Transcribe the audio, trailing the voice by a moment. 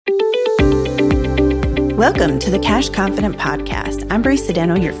Welcome to the Cash Confident Podcast. I'm Bri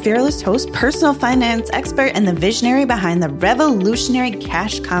Sedano, your fearless host, personal finance expert, and the visionary behind the revolutionary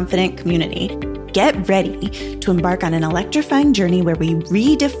Cash Confident community. Get ready to embark on an electrifying journey where we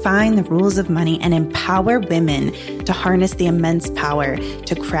redefine the rules of money and empower women to harness the immense power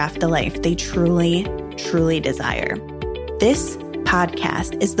to craft the life they truly, truly desire. This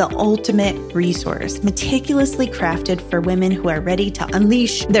podcast is the ultimate resource, meticulously crafted for women who are ready to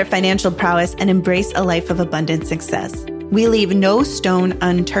unleash their financial prowess and embrace a life of abundant success. We leave no stone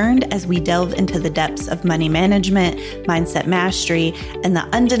unturned as we delve into the depths of money management, mindset mastery, and the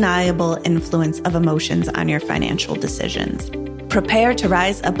undeniable influence of emotions on your financial decisions. Prepare to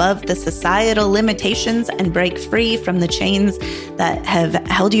rise above the societal limitations and break free from the chains that have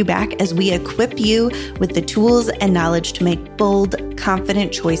held you back as we equip you with the tools and knowledge to make bold,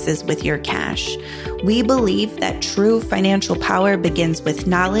 confident choices with your cash. We believe that true financial power begins with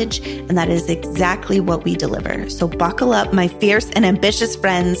knowledge, and that is exactly what we deliver. So buckle up, my fierce and ambitious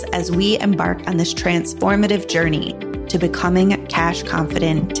friends, as we embark on this transformative journey to becoming cash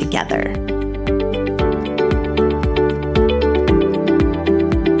confident together.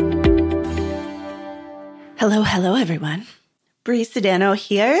 Hello, everyone. Bri Sedano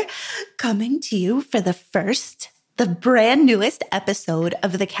here, coming to you for the brand newest episode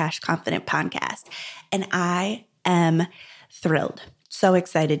of the Cash Confident Podcast. And I am thrilled. So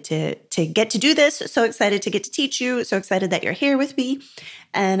excited to get to do this. So excited to get to teach you. So excited that you're here with me.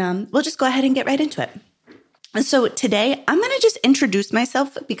 And we'll just go ahead and get right into it. And so today, I'm going to just introduce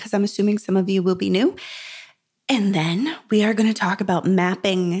myself because I'm assuming some of you will be new. And then we are going to talk about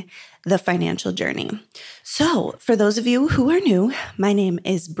mapping the financial journey. So for those of you who are new, my name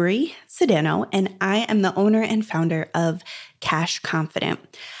is Bri Sedano, and I am the owner and founder of Cash Confident.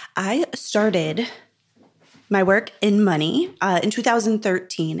 I started my work in money in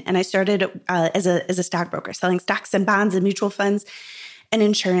 2013, and I started as a stockbroker, selling stocks and bonds and mutual funds and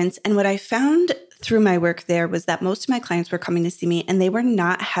insurance. And what I found through my work there was that most of my clients were coming to see me and they were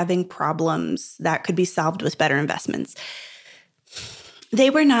not having problems that could be solved with better investments.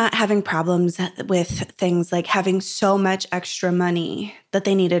 They were not having problems with things like having so much extra money that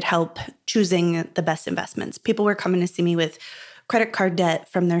they needed help choosing the best investments. People were coming to see me with credit card debt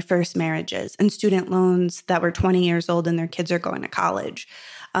from their first marriages and student loans that were 20 years old and their kids are going to college.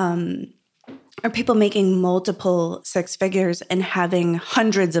 Or people making multiple six figures and having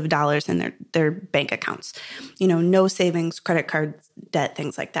hundreds of dollars in their bank accounts, no savings, credit card debt,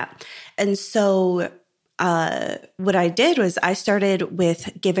 things like that. And so what I did was I started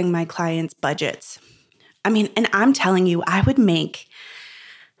with giving my clients budgets. And I'm telling you, I would make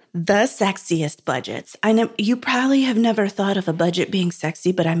the sexiest budgets. I know you probably have never thought of a budget being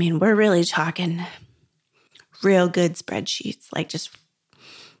sexy, but we're really talking real good spreadsheets, like just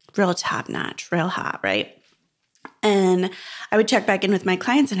real top notch, real hot, right? And I would check back in with my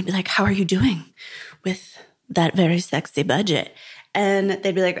clients and I'd be like, how are you doing with that very sexy budget? And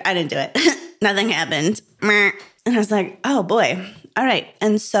they'd be like, I didn't do it. Nothing happened. And I was like, oh boy. All right.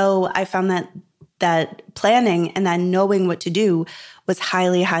 And so I found that planning and that knowing what to do was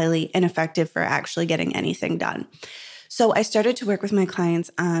highly, highly ineffective for actually getting anything done. So I started to work with my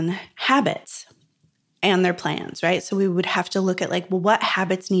clients on habits and their plans, right? So we would have to look at what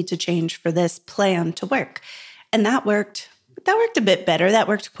habits need to change for this plan to work. And that worked a bit better. That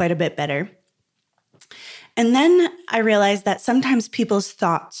worked quite a bit better. And then I realized that sometimes people's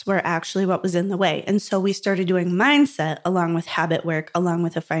thoughts were actually what was in the way. And so we started doing mindset along with habit work, along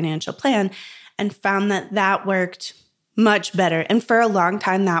with a financial plan, and found that worked much better. And for a long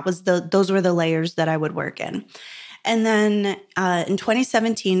time, those were the layers that I would work in. And then in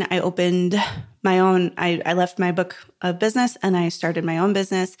 2017, I opened my own, I left my book of business and I started my own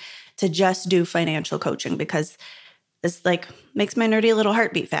business to just do financial coaching because it's makes my nerdy little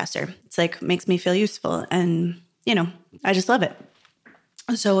heart beat faster. It's makes me feel useful. And, I just love it.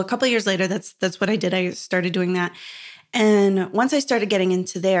 So a couple of years later, that's what I did. I started doing that. And once I started getting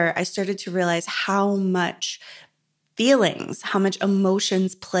into there, I started to realize how much feelings, how much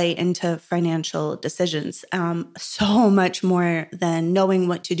emotions play into financial decisions, so much more than knowing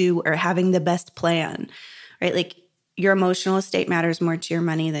what to do or having the best plan, right? Your emotional state matters more to your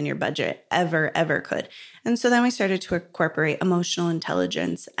money than your budget ever could. And so then we started to incorporate emotional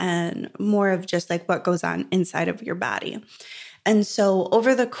intelligence and more of just what goes on inside of your body. And so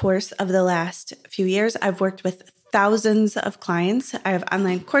over the course of the last few years, I've worked with thousands of clients. I have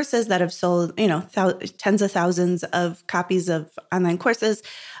online courses that have sold, tens of thousands of copies of online courses.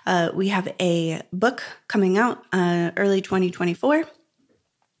 We have a book coming out early 2024.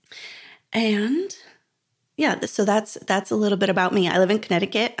 And so that's a little bit about me. I live in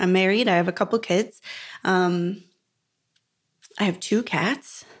Connecticut. I'm married. I have a couple kids. I have 2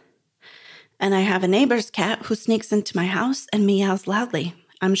 cats, and I have a neighbor's cat who sneaks into my house and meows loudly.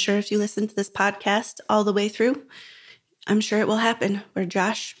 I'm sure if you listen to this podcast all the way through, I'm sure it will happen where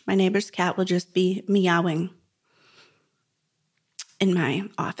Josh, my neighbor's cat, will just be meowing in my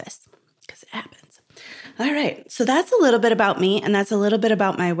office because it happens. All right. So that's a little bit about me, and that's a little bit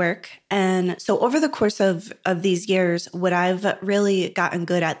about my work. And so over the course of these years, what I've really gotten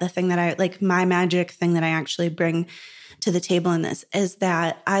good at, the thing that I like, my magic thing that I actually bring to the table in this is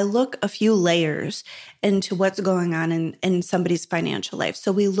that I look a few layers into what's going on in somebody's financial life.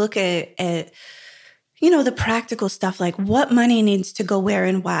 So we look at the practical stuff, like what money needs to go where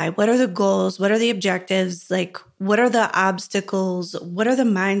and why. What are the goals? What are the objectives? Like, what are the obstacles? What are the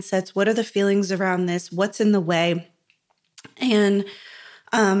mindsets? What are the feelings around this? What's in the way? And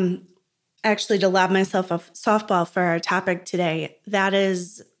actually, to lob myself a softball for our topic today, that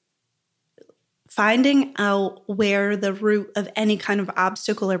is finding out where the root of any kind of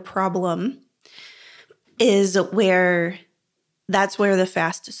obstacle or problem is, that's where the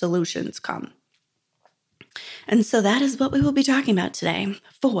fast solutions come. And so that is what we will be talking about today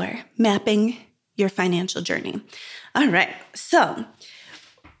for mapping your financial journey. All right. So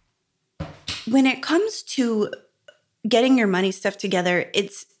when it comes to getting your money stuff together,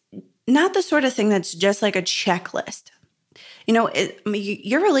 it's not the sort of thing that's just like a checklist.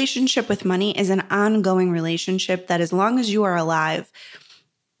 Your relationship with money is an ongoing relationship that as long as you are alive,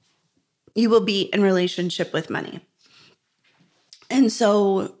 you will be in relationship with money. And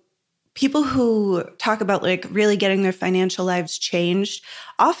so people who talk about like really getting their financial lives changed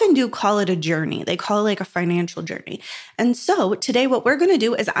often do call it a journey. They call it like a financial journey. And so today what we're going to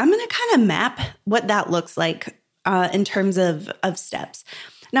do is I'm going to kind of map what that looks like in terms of steps.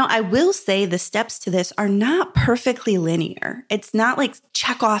 Now, I will say the steps to this are not perfectly linear. It's not like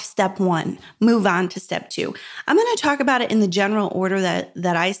check off step 1, move on to step 2. I'm going to talk about it in the general order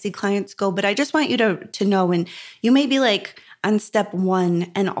that I see clients go, but I just want you to know, and you may be like on step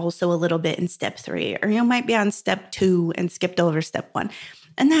 1 and also a little bit in step 3, or you might be on step 2 and skipped over step 1.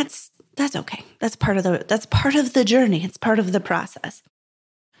 And that's okay. That's part of the journey. It's part of the process.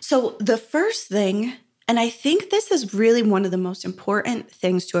 So the first thing, and I think this is really one of the most important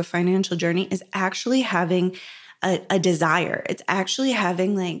things to a financial journey, is actually having a desire. It's actually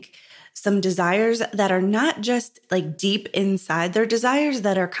having like some desires that are not just like deep inside. They're desires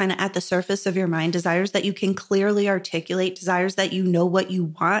that are kind of at the surface of your mind, desires that you can clearly articulate, desires that you know what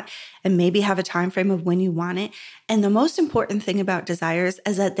you want and maybe have a time frame of when you want it. And the most important thing about desires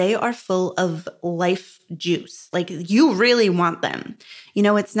is that they are full of life juice. Like you really want them.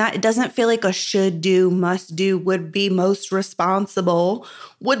 It doesn't feel like a should do, must do, would be most responsible,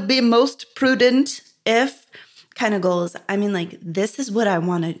 would be most prudent if kind of goals. I mean, like, this is what I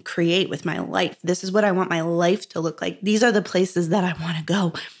want to create with my life. This is what I want my life to look like. These are the places that I want to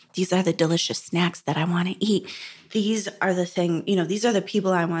go. These are the delicious snacks that I want to eat. These are the these are the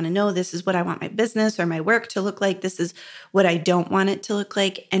people I want to know. This is what I want my business or my work to look like. This is what I don't want it to look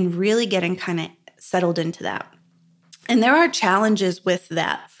like, and really getting kind of settled into that. And there are challenges with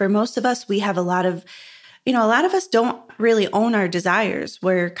that. For most of us, we have a lot of us don't really own our desires.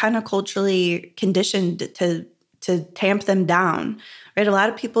 We're kind of culturally conditioned to tamp them down, right? A lot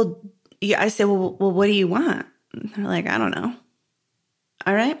of people, I say, well, what do you want? And they're like, I don't know.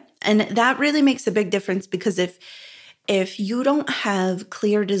 All right. And that really makes a big difference, because if you don't have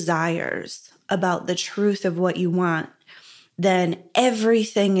clear desires about the truth of what you want, then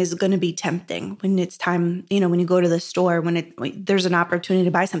everything is going to be tempting when it's time, when you go to the store, when there's an opportunity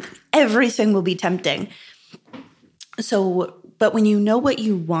to buy something, everything will be tempting. So, but when you know what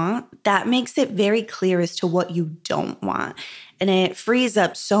you want, that makes it very clear as to what you don't want. And it frees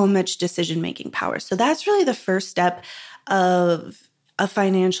up so much decision-making power. So that's really the first step of a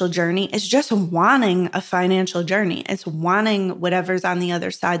financial journey, is just wanting a financial journey. It's wanting whatever's on the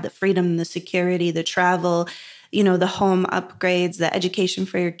other side, the freedom, the security, the travel, the home upgrades, the education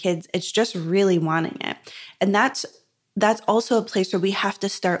for your kids. It's just really wanting it. And that's also a place where we have to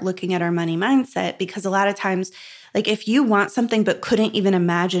start looking at our money mindset, because a lot of times, like if you want something but couldn't even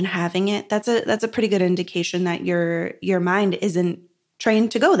imagine having it, that's a pretty good indication that your mind isn't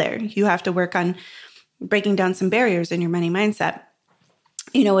trained to go there. You have to work on breaking down some barriers in your money mindset.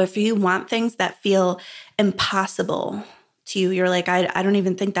 If you want things that feel impossible to you, you're like, I don't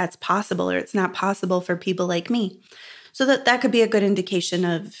even think that's possible, or it's not possible for people like me. So that could be a good indication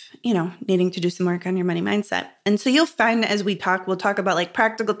of, needing to do some work on your money mindset. And so you'll find as we'll talk about like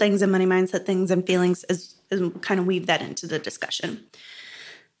practical things and money mindset things and feelings as kind of weave that into the discussion.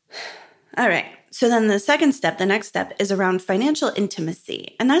 All right. So then the next step is around financial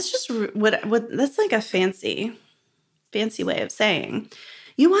intimacy. And that's just what that's like a fancy way of saying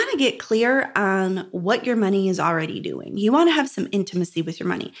you want to get clear on what your money is already doing. You want to have some intimacy with your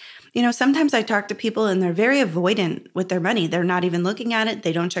money. Sometimes I talk to people and they're very avoidant with their money. They're not even looking at it.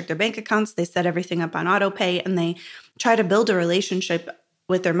 They don't check their bank accounts. They set everything up on auto pay and they try to build a relationship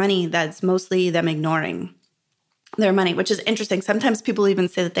with their money that's mostly them ignoring their money, which is interesting. Sometimes people even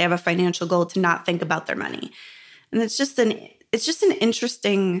say that they have a financial goal to not think about their money. And it's just an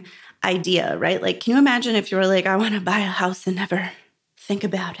interesting idea, right? Like, can you imagine if you were like, I want to buy a house and never think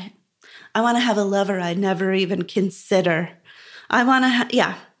about it. I want to have a lover I never even consider. I want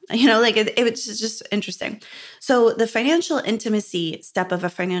to, it was just interesting. So the financial intimacy step of a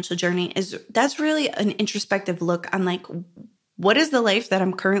financial journey that's really an introspective look on like, what is the life that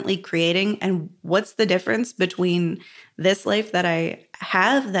I'm currently creating and what's the difference between this life that I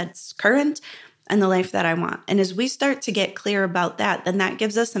have that's current and the life that I want. And as we start to get clear about that, then that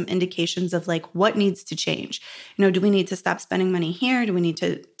gives us some indications of like what needs to change. Do we need to stop spending money here? Do we need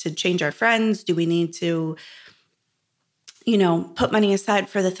to change our friends? Do we need to, put money aside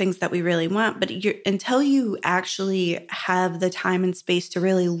for the things that we really want? But until you actually have the time and space to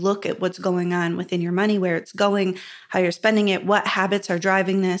really look at what's going on within your money, where it's going, how you're spending it, what habits are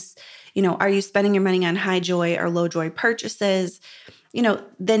driving this, are you spending your money on high joy or low joy purchases?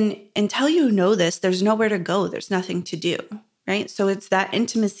 Then until you know this, there's nowhere to go. There's nothing to do, right? So it's that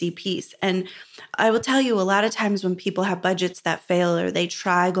intimacy piece. And I will tell you, a lot of times when people have budgets that fail or they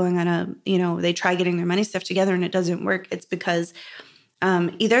try going on they try getting their money stuff together and it doesn't work, it's because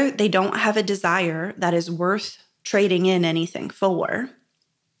either they don't have a desire that is worth trading in anything for,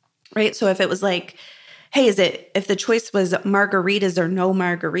 right? So if it was like, hey, if the choice was margaritas or no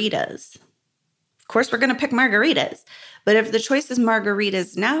margaritas, of course we're going to pick margaritas. But if the choice is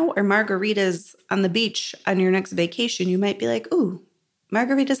margaritas now or margaritas on the beach on your next vacation, you might be like, ooh,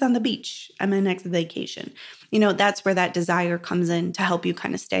 margaritas on the beach on my next vacation. That's where that desire comes in to help you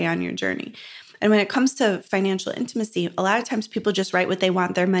kind of stay on your journey. And when it comes to financial intimacy, a lot of times people just write what they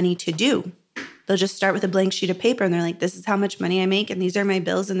want their money to do. They'll just start with a blank sheet of paper and they're like, this is how much money I make and these are my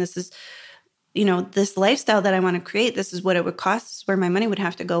bills and this is this lifestyle that I want to create, this is what it would cost, this is where my money would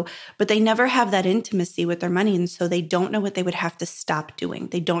have to go. But they never have that intimacy with their money. And so they don't know what they would have to stop doing.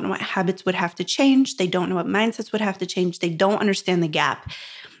 They don't know what habits would have to change. They don't know what mindsets would have to change. They don't understand the gap.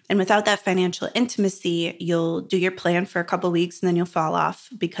 And without that financial intimacy, you'll do your plan for a couple of weeks and then you'll fall off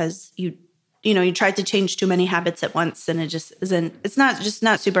because you tried to change too many habits at once and it just isn't, it's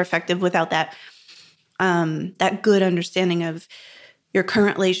not super effective without that good understanding of your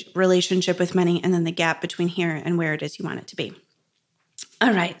current relationship with money, and then the gap between here and where it is you want it to be.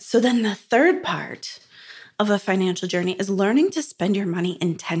 All right. So then the third part of a financial journey is learning to spend your money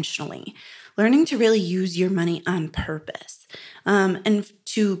intentionally, learning to really use your money on purpose, and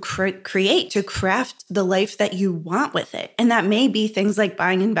to craft the life that you want with it. And that may be things like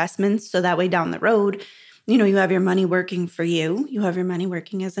buying investments so that way down the road, you have your money working for you. You have your money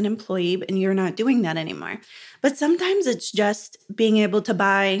working as an employee, and you're not doing that anymore. But sometimes it's just being able to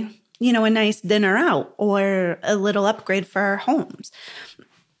buy, a nice dinner out or a little upgrade for our homes.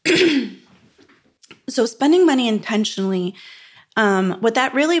 So spending money intentionally, what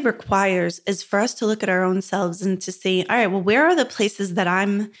that really requires is for us to look at our own selves and to see, all right, well, where are the places that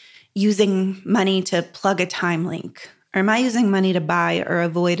I'm using money to plug a time link? Or am I using money to buy or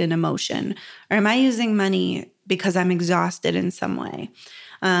avoid an emotion? Or am I using money because I'm exhausted in some way?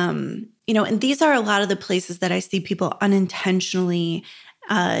 And these are a lot of the places that I see people unintentionally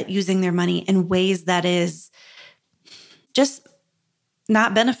using their money in ways that is just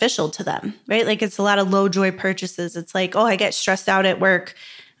not beneficial to them, right? Like it's a lot of low joy purchases. It's like, oh, I get stressed out at work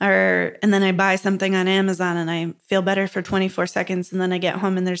and then I buy something on Amazon and I feel better for 24 seconds. And then I get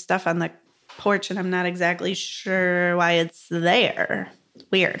home and there's stuff on the porch and I'm not exactly sure why it's there.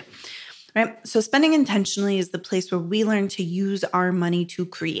 Weird, right? So spending intentionally is the place where we learn to use our money to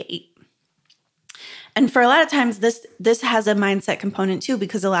create. And for a lot of times, this has a mindset component too,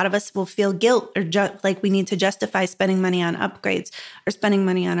 because a lot of us will feel guilt or like we need to justify spending money on upgrades or spending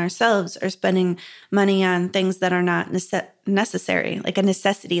money on ourselves or spending money on things that are not necessary, like a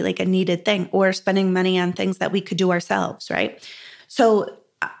necessity, like a needed thing, or spending money on things that we could do ourselves, right? So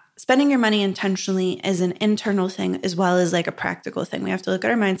spending your money intentionally is an internal thing as well as like a practical thing. We have to look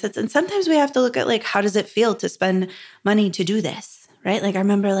at our mindsets. And sometimes we have to look at like, how does it feel to spend money to do this, right? Like I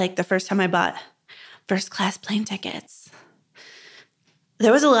remember like the first time I bought first class plane tickets,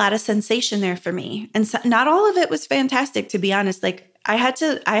 there was a lot of sensation there for me. And so, not all of it was fantastic, to be honest. Like I had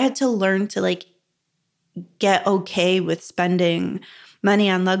to learn to like get okay with spending money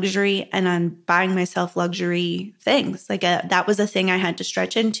on luxury and on buying myself luxury things. Like that was a thing I had to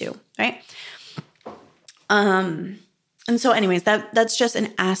stretch into, right? And so anyways, that's just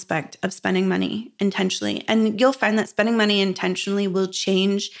an aspect of spending money intentionally. And you'll find that spending money intentionally will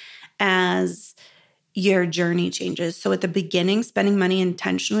change as your journey changes. So at the beginning, spending money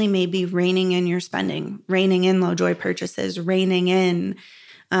intentionally may be reining in your spending, reining in low joy purchases, reining in,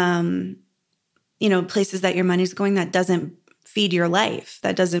 places that your money's going that doesn't feed your life,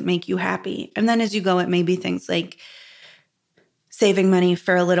 that doesn't make you happy. And then as you go, it may be things like saving money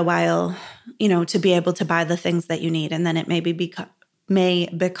for a little while, to be able to buy the things that you need. And then it may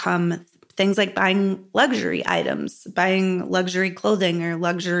become things like buying luxury items, buying luxury clothing or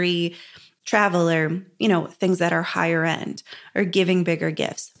luxury travel or, things that are higher end or giving bigger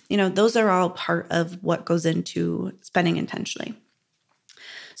gifts. Those are all part of what goes into spending intentionally.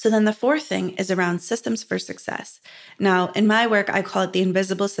 So then the fourth thing is around systems for success. Now, in my work, I call it the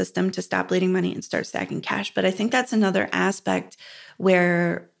invisible system to stop bleeding money and start stacking cash. But I think that's another aspect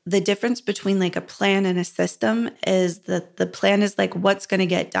where the difference between like a plan and a system is that the plan is like what's going to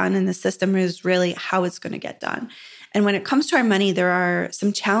get done and the system is really how it's going to get done. And when it comes to our money, there are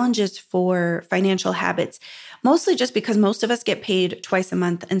some challenges for financial habits, mostly just because most of us get paid twice a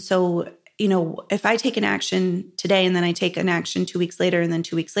month. And so if I take an action today and then I take an action 2 weeks later and then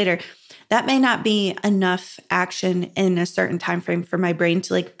 2 weeks later, that may not be enough action in a certain time frame for my brain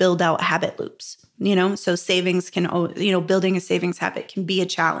to like build out habit loops. So savings can, building a savings habit can be a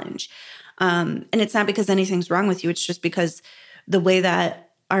challenge. And it's not because anything's wrong with you. It's just because the way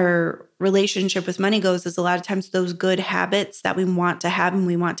that our relationship with money goes is a lot of times those good habits that we want to have and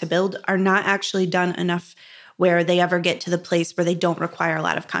we want to build are not actually done enough where they ever get to the place where they don't require a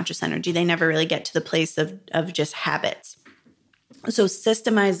lot of conscious energy. They never really get to the place of just habits. So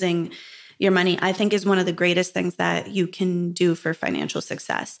systemizing your money, I think, is one of the greatest things that you can do for financial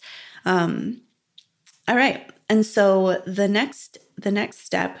success. All right. And so the next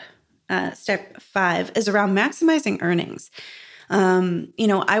step, step 5, is around maximizing earnings.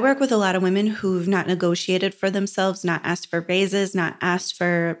 I work with a lot of women who've not negotiated for themselves, not asked for raises, not asked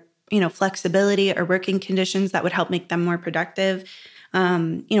for flexibility or working conditions that would help make them more productive.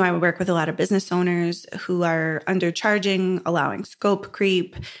 I work with a lot of business owners who are undercharging, allowing scope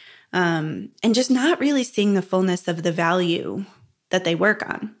creep, and just not really seeing the fullness of the value that they work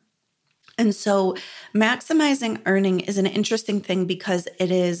on. And so maximizing earning is an interesting thing because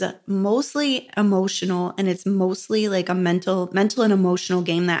it is mostly emotional and it's mostly like a mental and emotional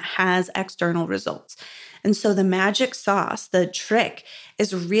game that has external results. And so the magic sauce, the trick,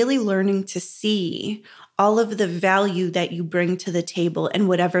 is really learning to see all of the value that you bring to the table and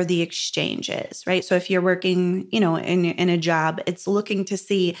whatever the exchange is, right? So if you're working, in a job, it's looking to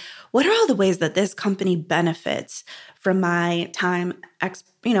see what are all the ways that this company benefits from my time,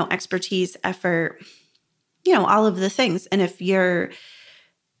 expertise, effort, all of the things. And if you're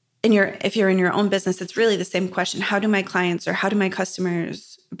in your own business, it's really the same question. How do my clients or how do my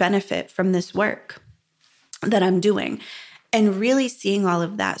customers benefit from this work that I'm doing? And really seeing all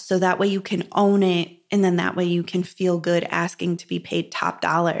of that so that way you can own it. And then that way you can feel good asking to be paid top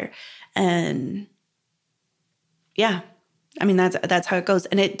dollar. And yeah, that's how it goes.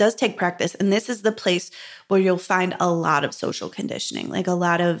 And it does take practice. And this is the place where you'll find a lot of social conditioning, like a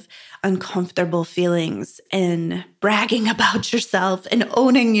lot of uncomfortable feelings and bragging about yourself and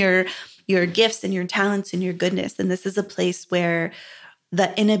owning your gifts and your talents and your goodness. And this is a place where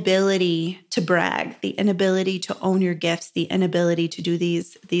the inability to brag, the inability to own your gifts, the inability to do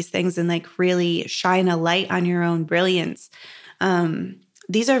these things and like really shine a light on your own brilliance.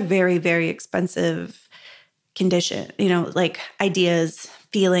 These are very, very expensive like ideas,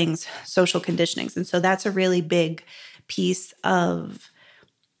 feelings, social conditionings. And so that's a really big piece of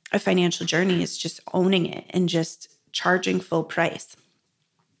a financial journey is just owning it and just charging full price.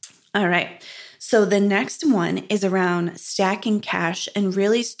 All right. So the next one is around stacking cash and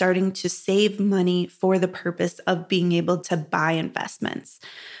really starting to save money for the purpose of being able to buy investments,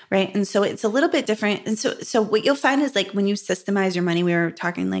 right? And so it's a little bit different. And so what you'll find is like when you systemize your money, we were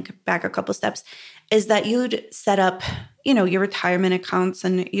talking like back a couple steps, is that you'd set up, your retirement accounts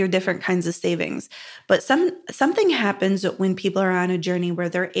and your different kinds of savings. But something happens when people are on a journey where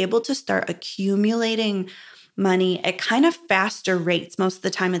they're able to start accumulating money at kind of faster rates most of the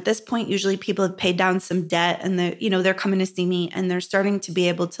time. At this point, usually people have paid down some debt and they're coming to see me and they're starting to be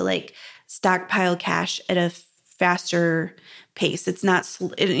able to like stockpile cash at a faster pace. It's not,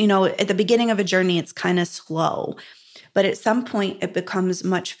 at the beginning of a journey, it's kind of slow, but at some point it becomes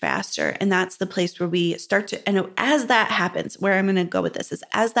much faster. And that's the place where we start to, and as that happens, where I'm going to go with this is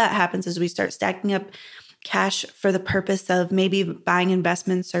as that happens, as we start stacking up cash for the purpose of maybe buying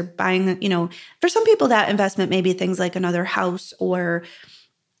investments or buying, for some people that investment may be things like another house or,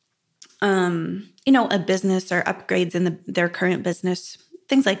 a business or upgrades in their current business,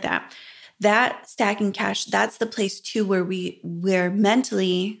 things like that. That stacking cash, that's the place too where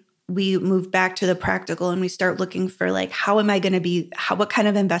mentally we move back to the practical and we start looking for like, how am I going to be? What kind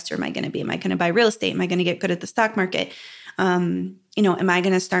of investor am I going to be? Am I going to buy real estate? Am I going to get good at the stock market? Am I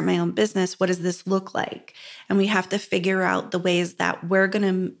going to start my own business? What does this look like? And we have to figure out the ways that we're going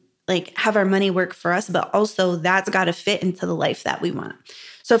to like have our money work for us, but also that's got to fit into the life that we want.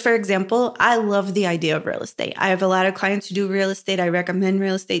 So for example, I love the idea of real estate. I have a lot of clients who do real estate. I recommend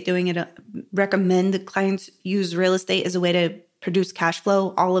real estate doing it. Recommend the clients use real estate as a way to produce cash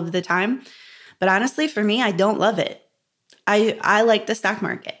flow all of the time. But honestly, for me, I don't love it. I like the stock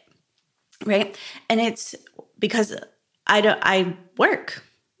market, right? And it's because I work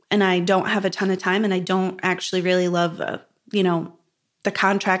and I don't have a ton of time and I don't actually really love, the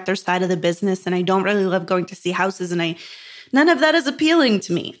contractor side of the business. And I don't really love going to see houses and none of that is appealing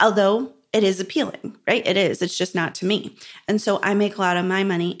to me, although it is appealing, right? It is. It's just not to me. And so I make a lot of my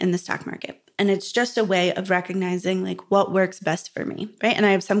money in the stock market. And it's just a way of recognizing like what works best for me, right? And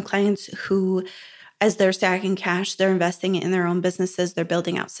I have some clients who, as they're stacking cash, they're investing it in their own businesses, they're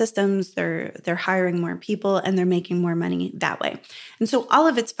building out systems, they're hiring more people, and they're making more money that way. And so all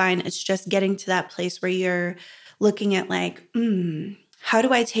of it's fine. It's just getting to that place where you're looking at like, how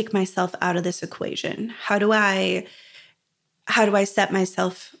do I take myself out of this equation? How do I set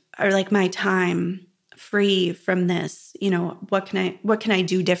myself or like my time free from this? What can I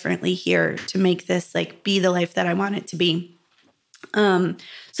do differently here to make this like be the life that I want it to be? So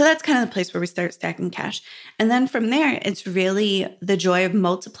that's kind of the place where we start stacking cash. And then from there, it's really the joy of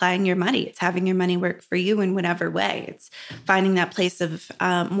multiplying your money. It's having your money work for you in whatever way. It's finding that place of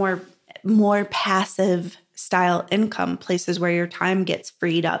more passive style income, places where your time gets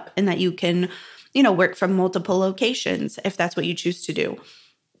freed up and that you can, work from multiple locations if that's what you choose to do.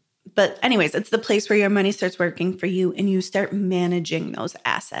 But anyways, it's the place where your money starts working for you and you start managing those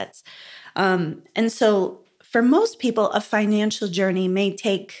assets. And so for most people, a financial journey may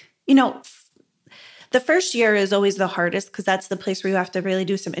take, the first year is always the hardest because that's the place where you have to really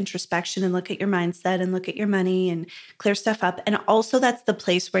do some introspection and look at your mindset and look at your money and clear stuff up. And also that's the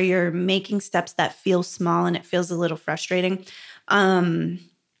place where you're making steps that feel small and it feels a little frustrating.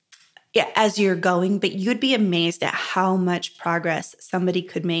 As you're going, but you'd be amazed at how much progress somebody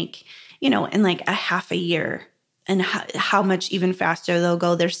could make, in like a half a year and how much even faster they'll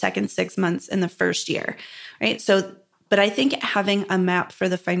go their second 6 months in the first year, right? So, but I think having a map for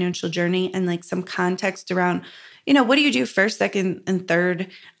the financial journey and like some context around, what do you do first, second, and third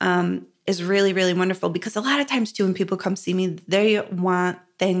is really, really wonderful because a lot of times too, when people come see me, they want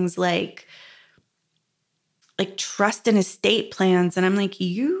things like trust and estate plans. And I'm like,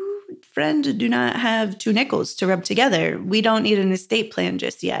 you friend do not have 2 nickels to rub together. We don't need an estate plan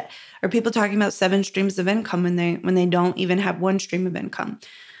just yet. Or people talking about 7 streams of income when they don't even have 1 stream of income.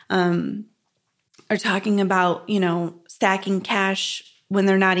 Or talking about, stacking cash when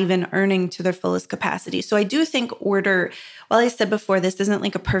they're not even earning to their fullest capacity. So I do think order, while I said before, this isn't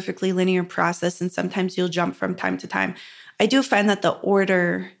like a perfectly linear process and sometimes you'll jump from time to time. I do find that the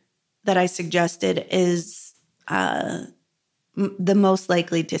order that I suggested is the most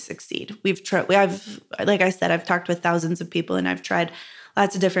likely to succeed. Like I said, I've talked with thousands of people and I've tried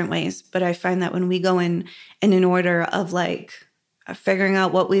lots of different ways, but I find that when we go in an order of like figuring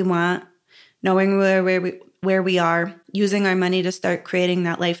out what we want, knowing where we are, using our money to start creating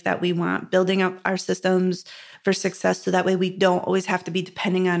that life that we want, building up our systems for success so that way we don't always have to be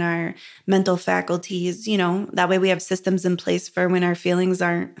depending on our mental faculties, that way we have systems in place for when our feelings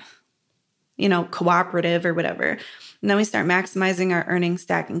aren't, cooperative or whatever. And then we start maximizing our earnings,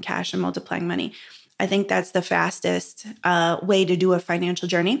 stacking cash, and multiplying money. I think that's the fastest way to do a financial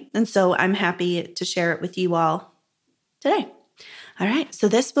journey. And so I'm happy to share it with you all today. All right. So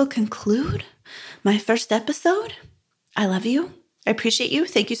this will conclude my first episode. I love you. I appreciate you.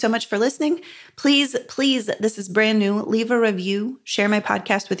 Thank you so much for listening. Please, this is brand new. Leave a review. Share my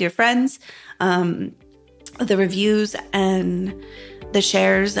podcast with your friends. The reviews and the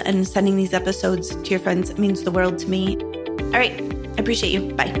shares and sending these episodes to your friends means the world to me. All right. I appreciate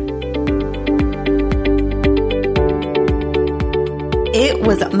you. Bye. It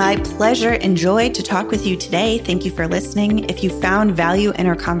was my pleasure and joy to talk with you today. Thank you for listening. If you found value in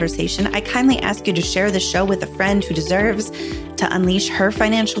our conversation, I kindly ask you to share the show with a friend who deserves to unleash her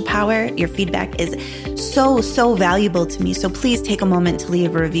financial power. Your feedback is so valuable to me. So please take a moment to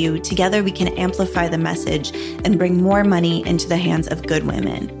leave a review. Together we can amplify the message and bring more money into the hands of good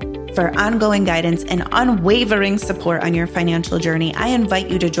women. For ongoing guidance and unwavering support on your financial journey, I invite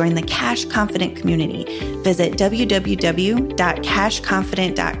you to join the Cash Confident community. Visit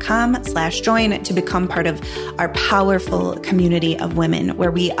www.cashconfident.com/join to become part of our powerful community of women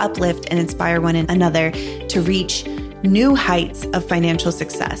where we uplift and inspire one another to reach new heights of financial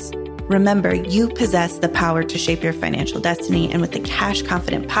success. Remember, you possess the power to shape your financial destiny. And with the Cash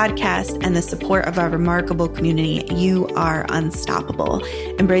Confident podcast and the support of our remarkable community, you are unstoppable.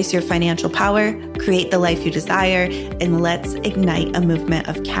 Embrace your financial power, create the life you desire, and let's ignite a movement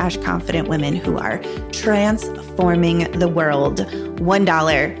of cash confident women who are transforming the world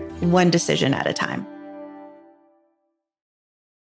 $1, one decision at a time.